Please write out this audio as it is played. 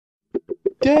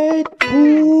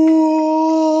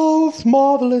Deadpool's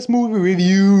Marvelous Movie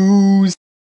Reviews.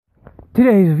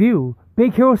 Today's review,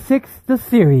 Big Hero 6, the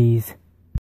series.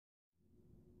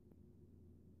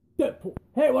 Deadpool.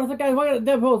 Hey, what's up guys? Welcome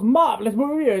to Deadpool's Marvelous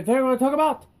Movie Review. Today we're going to talk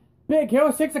about Big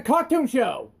Hero 6, a cartoon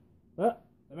show. They're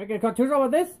making a cartoon show with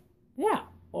this? Yeah,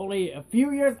 only a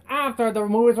few years after the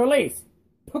movie's release.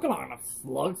 Took a long enough,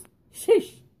 slugs.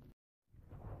 Sheesh.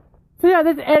 So yeah,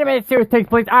 this animated series takes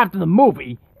place after the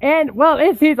movie. And, well,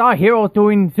 it sees our heroes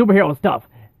doing superhero stuff.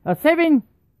 Saving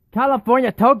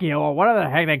California, Tokyo, or whatever the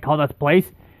heck they call this place,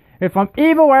 is from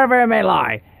evil wherever it may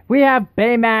lie. We have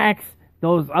Baymax,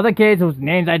 those other kids whose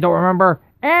names I don't remember,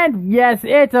 and yes,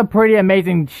 it's a pretty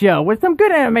amazing show, with some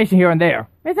good animation here and there.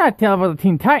 It's not Tales of the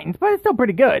Teen Titans, but it's still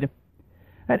pretty good.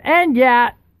 And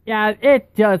yeah,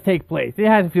 it does take place. It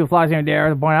has a few flaws here and there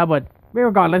to point out, but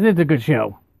regardless, it's a good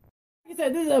show. Like I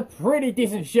said, this is a pretty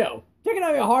decent show. Check it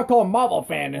out if you're a hardcore Marvel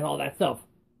fan and all that stuff.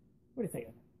 Wait a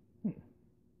second.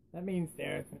 That means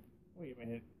there's... Wait a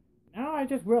minute. Now I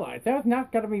just realized there's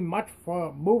not gonna be much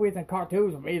for movies and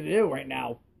cartoons for me to do right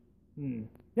now. You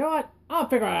know what? I'll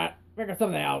figure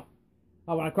something out.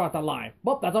 I want to cross that line.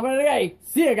 Well, that's all for today.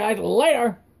 See you guys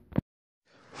later.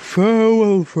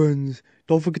 Farewell, friends.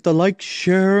 Don't forget to like,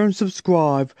 share, and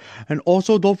subscribe. And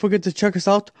also don't forget to check us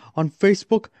out on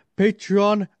Facebook,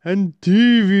 Patreon, and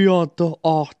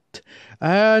DeviantArt.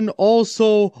 And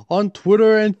also on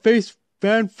Twitter and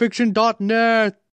fanfiction.net.